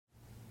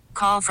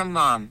call from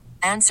mom.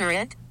 Answer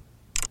it.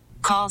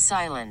 Call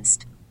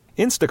silenced.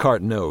 Instacart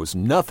knows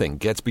nothing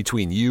gets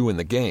between you and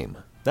the game.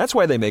 That's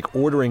why they make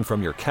ordering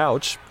from your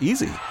couch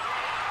easy.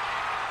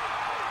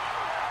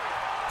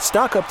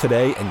 Stock up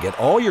today and get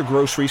all your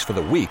groceries for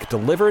the week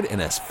delivered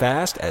in as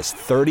fast as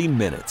 30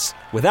 minutes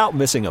without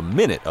missing a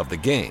minute of the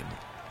game.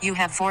 You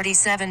have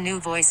 47 new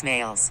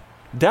voicemails.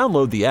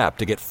 Download the app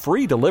to get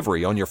free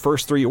delivery on your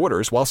first 3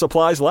 orders while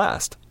supplies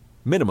last.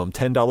 Minimum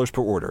 $10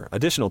 per order.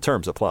 Additional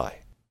terms apply.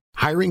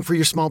 Hiring for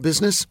your small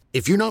business?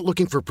 If you're not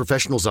looking for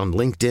professionals on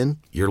LinkedIn,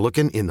 you're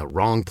looking in the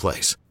wrong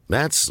place.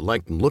 That's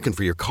like looking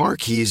for your car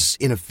keys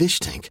in a fish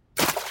tank.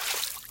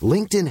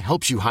 LinkedIn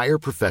helps you hire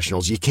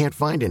professionals you can't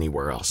find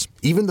anywhere else,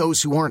 even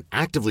those who aren't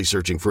actively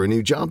searching for a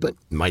new job but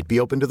might be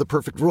open to the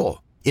perfect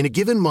role. In a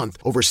given month,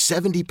 over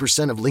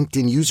 70% of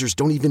LinkedIn users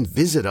don't even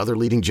visit other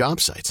leading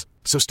job sites.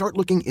 So start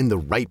looking in the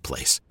right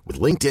place. With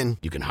LinkedIn,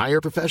 you can hire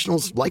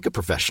professionals like a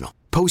professional.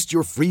 Post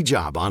your free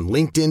job on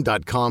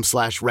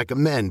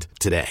linkedin.com/recommend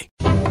today.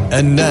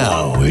 And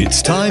now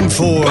it's time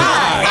for...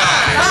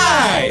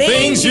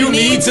 Things you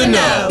need to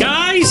know.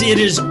 Guys, it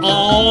is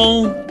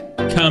all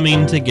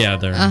coming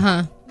together.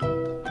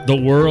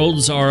 The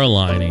worlds are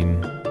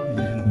aligning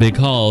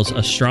because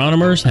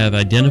astronomers have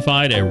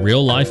identified a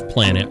real-life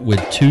planet with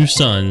 2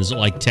 suns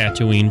like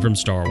Tatooine from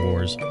Star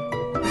Wars.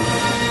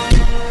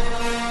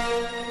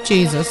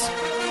 Jesus.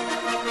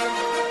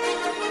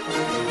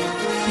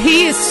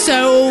 He is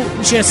so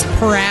just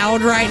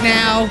proud right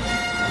now.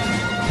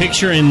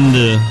 Picturing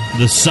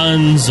the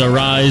suns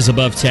arise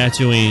above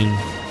Tatooine.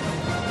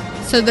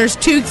 So there's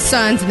 2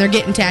 suns and they're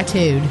getting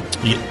tattooed.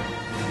 Yeah,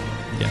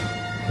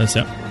 that's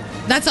it.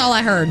 That's all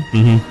I heard.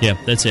 Mm-hmm. Yeah,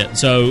 that's it.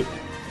 So,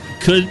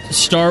 could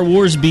Star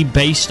Wars be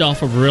based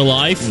off of real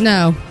life?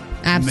 No,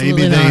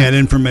 absolutely Maybe they not. had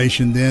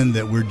information then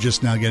that we're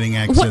just now getting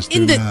access to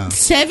in the now.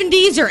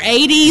 70s or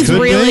 80s,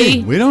 Could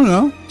really? be. We don't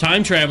know.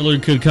 Time Traveler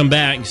could come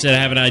back and say, I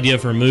have an idea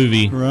for a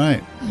movie.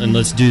 Right. And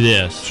let's do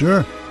this.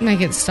 Sure.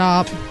 Make it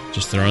stop.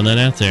 Just throwing that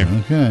out there.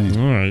 Okay.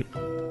 All right.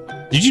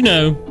 Did you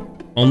know,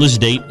 on this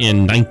date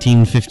in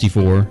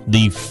 1954,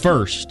 the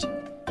first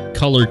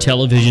color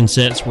television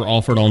sets were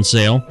offered on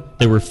sale?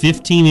 They were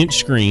 15-inch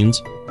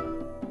screens.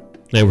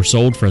 They were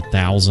sold for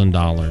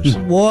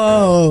 $1,000.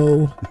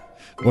 Whoa.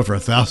 Well, for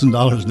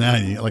 $1,000 now,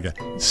 you get like a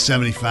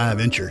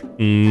 75-incher.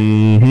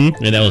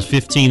 Mm-hmm. And that was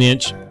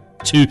 15-inch.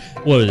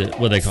 What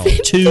do they call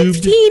it? Tube.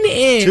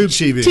 15-inch. Tube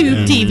TV. Tube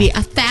Yeah. TV.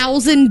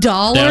 $1,000?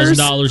 $1,000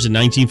 in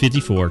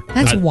 1954.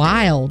 That's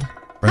wild. How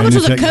Brand much new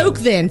was a technology. Coke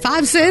then?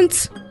 5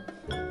 cents?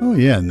 Oh,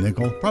 yeah,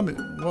 nickel. Probably.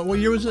 What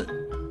year was it?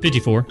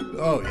 54.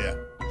 Oh, yeah.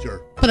 Sure.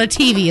 But a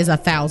TV is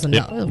 $1,000.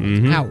 Yep.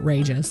 Mm-hmm.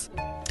 Outrageous.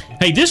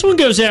 Hey, this one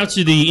goes out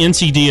to the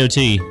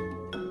NCDOT.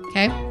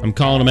 Okay. I'm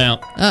calling them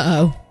out.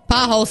 Uh-oh.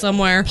 Pothole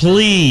somewhere.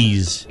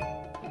 Please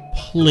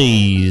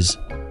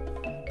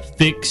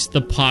fix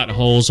the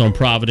potholes on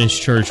Providence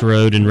Church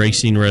Road and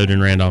Racine Road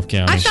in Randolph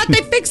County. I thought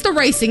they fixed the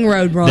racing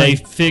road, Ron. They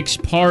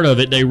fixed part of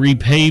it. They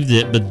repaved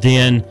it, but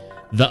then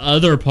the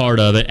other part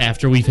of it,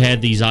 after we've had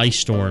these ice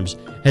storms,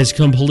 has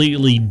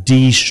completely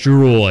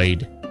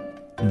destroyed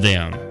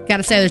them. Got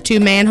to say, there's 2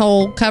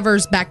 manhole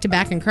covers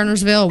back-to-back in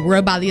Kernersville.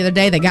 Rode by the other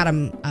day. They got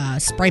them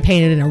spray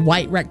painted in a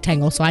white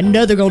rectangle, so I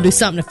know they're going to do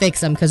something to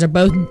fix them because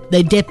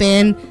they dip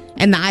in,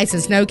 and the ice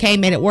and snow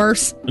made it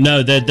worse.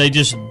 No, that they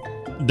just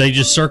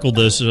just circled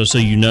this so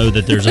you know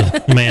that there's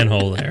a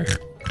manhole there.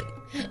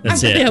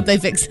 That's I really it. hope they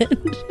fix it.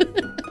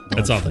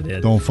 That's all they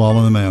did. Don't fall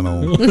in the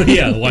manhole.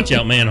 Yeah, watch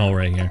out, manhole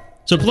right here.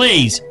 So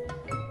please,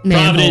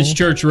 Manhole. Providence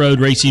Church Road,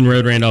 Racine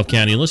Road, Randolph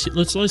County.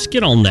 Let's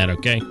get on that,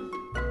 okay?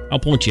 I'll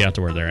point you out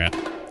to where they're at.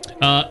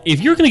 If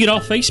you're going to get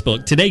off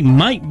Facebook, today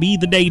might be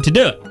the day to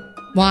do it.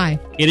 Why?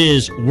 It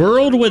is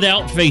World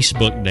Without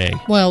Facebook Day.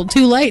 Well,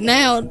 too late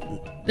now.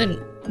 Done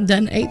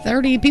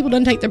 8:30. People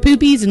done take their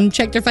poopies and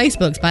check their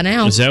Facebooks by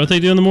now. Is that what they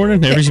do in the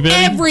morning?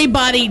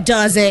 Everybody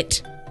does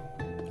it.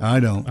 I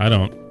don't.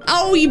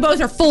 Oh, you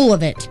both are full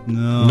of it.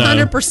 No.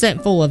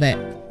 100% full of it.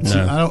 See,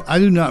 No. I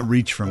do not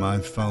reach for my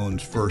phone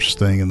first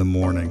thing in the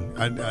morning.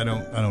 I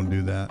don't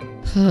do that.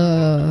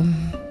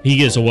 He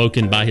gets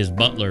awoken by his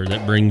butler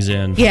that brings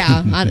in.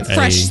 Yeah,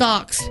 fresh Hey.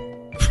 socks.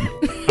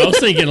 I was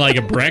thinking like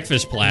a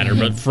breakfast platter,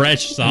 but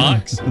fresh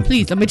socks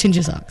Please, let me change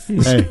your socks. Hey,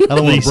 I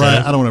don't want Lisa. to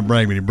brag. I don't want to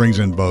brag, but he brings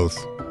in both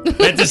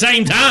at the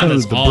same time.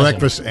 That's the awesome.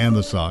 breakfast and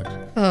the socks.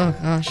 Oh,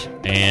 gosh.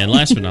 And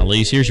last but not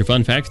least, here's your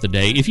fun fact of the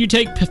day. If you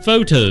take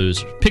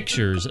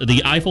pictures of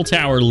the Eiffel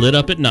Tower lit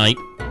up at night,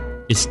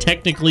 it's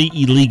technically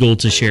illegal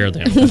to share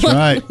them. That's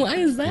right. Why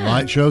is that?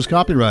 Light show's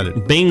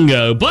copyrighted.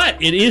 Bingo.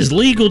 But it is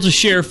legal to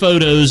share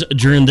photos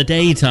during the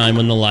daytime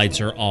when the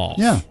lights are off.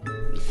 Yeah.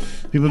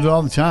 People do it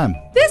all the time.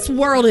 This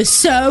world is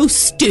so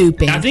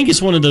stupid. I think it's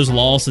one of those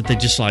laws that they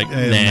just like,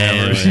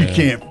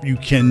 You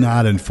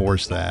cannot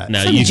enforce that.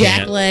 No, Some you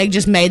can't. jackleg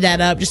just made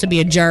that up just to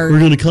be a jerk. We're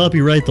going to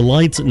copyright the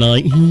lights at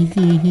night. I'm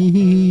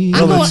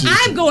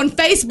going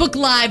Facebook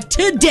Live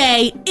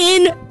today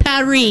in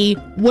Paris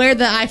where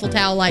the Eiffel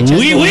Tower light show.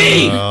 Oui,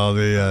 oui.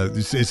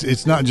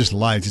 It's not just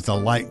lights; it's a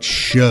light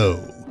show.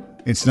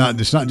 It's not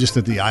just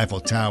that the Eiffel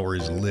Tower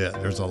is lit.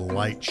 There's a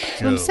light show.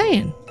 That's what I'm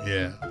saying.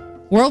 Yeah.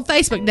 World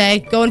Facebook Day.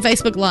 Go on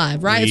Facebook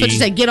Live, right? That's what you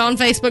say. Get on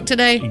Facebook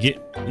today.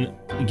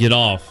 Get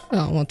off.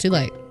 Oh, well, too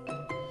late.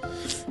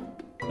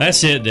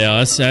 That's it,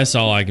 Dale. That's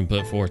all I can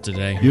put forth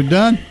today. You're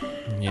done?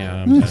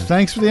 Yeah. I'm done.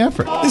 Thanks for the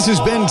effort. This has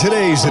been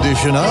today's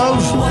edition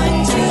of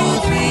 1, 2,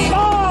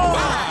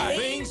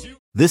 3, 4.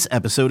 This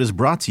episode is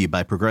brought to you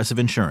by Progressive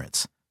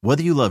Insurance.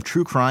 Whether you love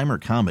true crime or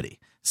comedy,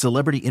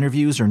 celebrity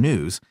interviews or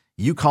news,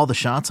 you call the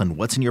shots on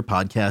what's in your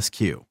podcast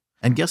queue.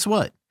 And guess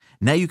what?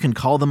 Now you can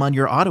call them on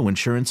your auto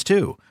insurance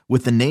too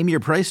with the Name Your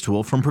Price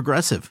tool from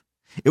Progressive.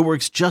 It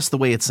works just the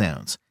way it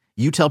sounds.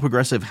 You tell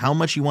Progressive how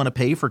much you want to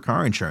pay for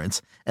car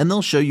insurance, and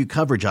they'll show you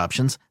coverage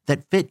options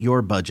that fit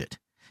your budget.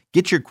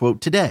 Get your quote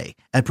today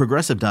at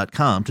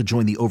Progressive.com to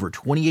join the over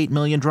 28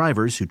 million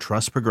drivers who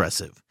trust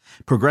Progressive.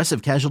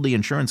 Progressive Casualty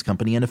Insurance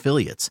Company and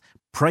Affiliates.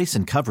 Price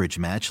and coverage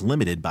match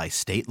limited by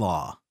state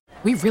law.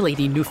 We really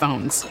need new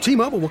phones.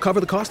 T-Mobile will cover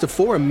the cost of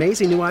 4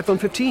 amazing new iPhone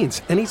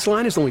 15s, and each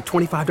line is only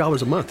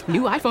 $25 a month.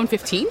 New iPhone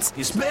 15s?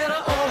 It's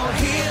better over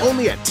here.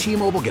 Only at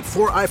T-Mobile, get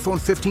 4 iPhone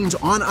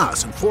 15s on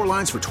us and 4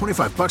 lines for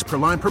 $25 per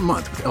line per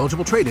month with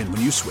eligible trade-in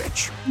when you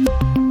switch.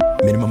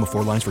 Minimum of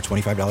 4 lines for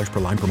 $25 per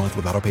line per month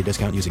with autopay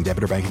discount using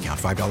debit or bank account.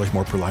 $5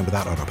 more per line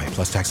without autopay,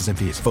 plus taxes and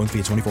fees. Phone fee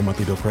at 24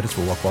 monthly bill credits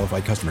for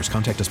well-qualified customers.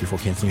 Contact us before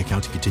canceling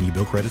account to continue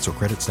bill credits or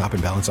credit stop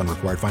and balance on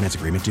required finance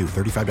agreement due.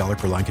 $35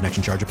 per line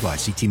connection charge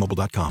applies. See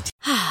T-Mobile.com.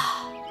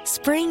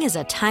 Spring is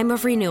a time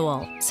of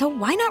renewal, so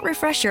why not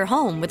refresh your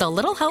home with a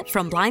little help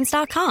from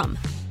Blinds.com?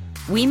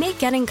 We make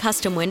getting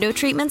custom window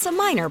treatments a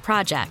minor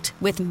project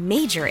with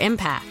major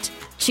impact.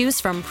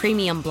 Choose from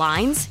premium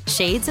blinds,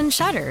 shades, and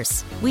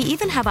shutters. We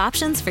even have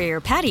options for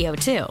your patio,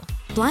 too.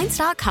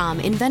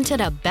 Blinds.com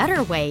invented a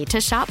better way to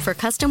shop for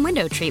custom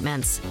window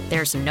treatments.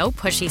 There's no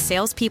pushy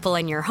salespeople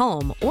in your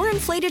home or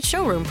inflated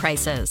showroom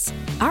prices.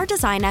 Our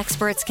design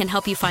experts can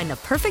help you find the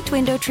perfect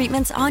window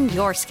treatments on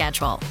your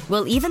schedule.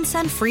 We'll even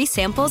send free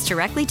samples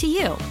directly to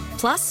you.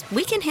 Plus,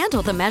 we can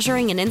handle the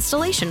measuring and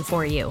installation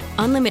for you.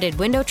 Unlimited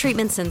window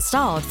treatments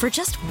installed for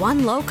just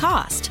one low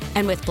cost.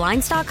 And with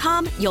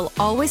Blinds.com, you'll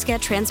always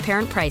get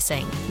transparent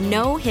pricing.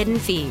 No hidden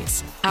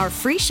fees. Our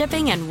free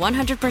shipping and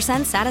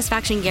 100%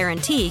 satisfaction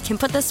guarantee can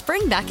put the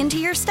spring back into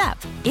your step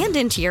and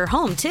into your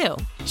home, too.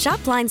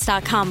 Shop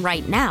Blinds.com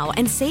right now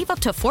and save up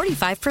to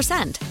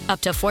 45%.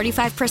 Up to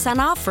 45%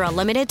 off for a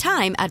limited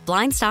time at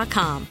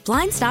Blinds.com.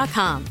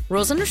 Blinds.com.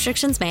 Rules and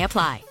restrictions may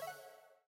apply.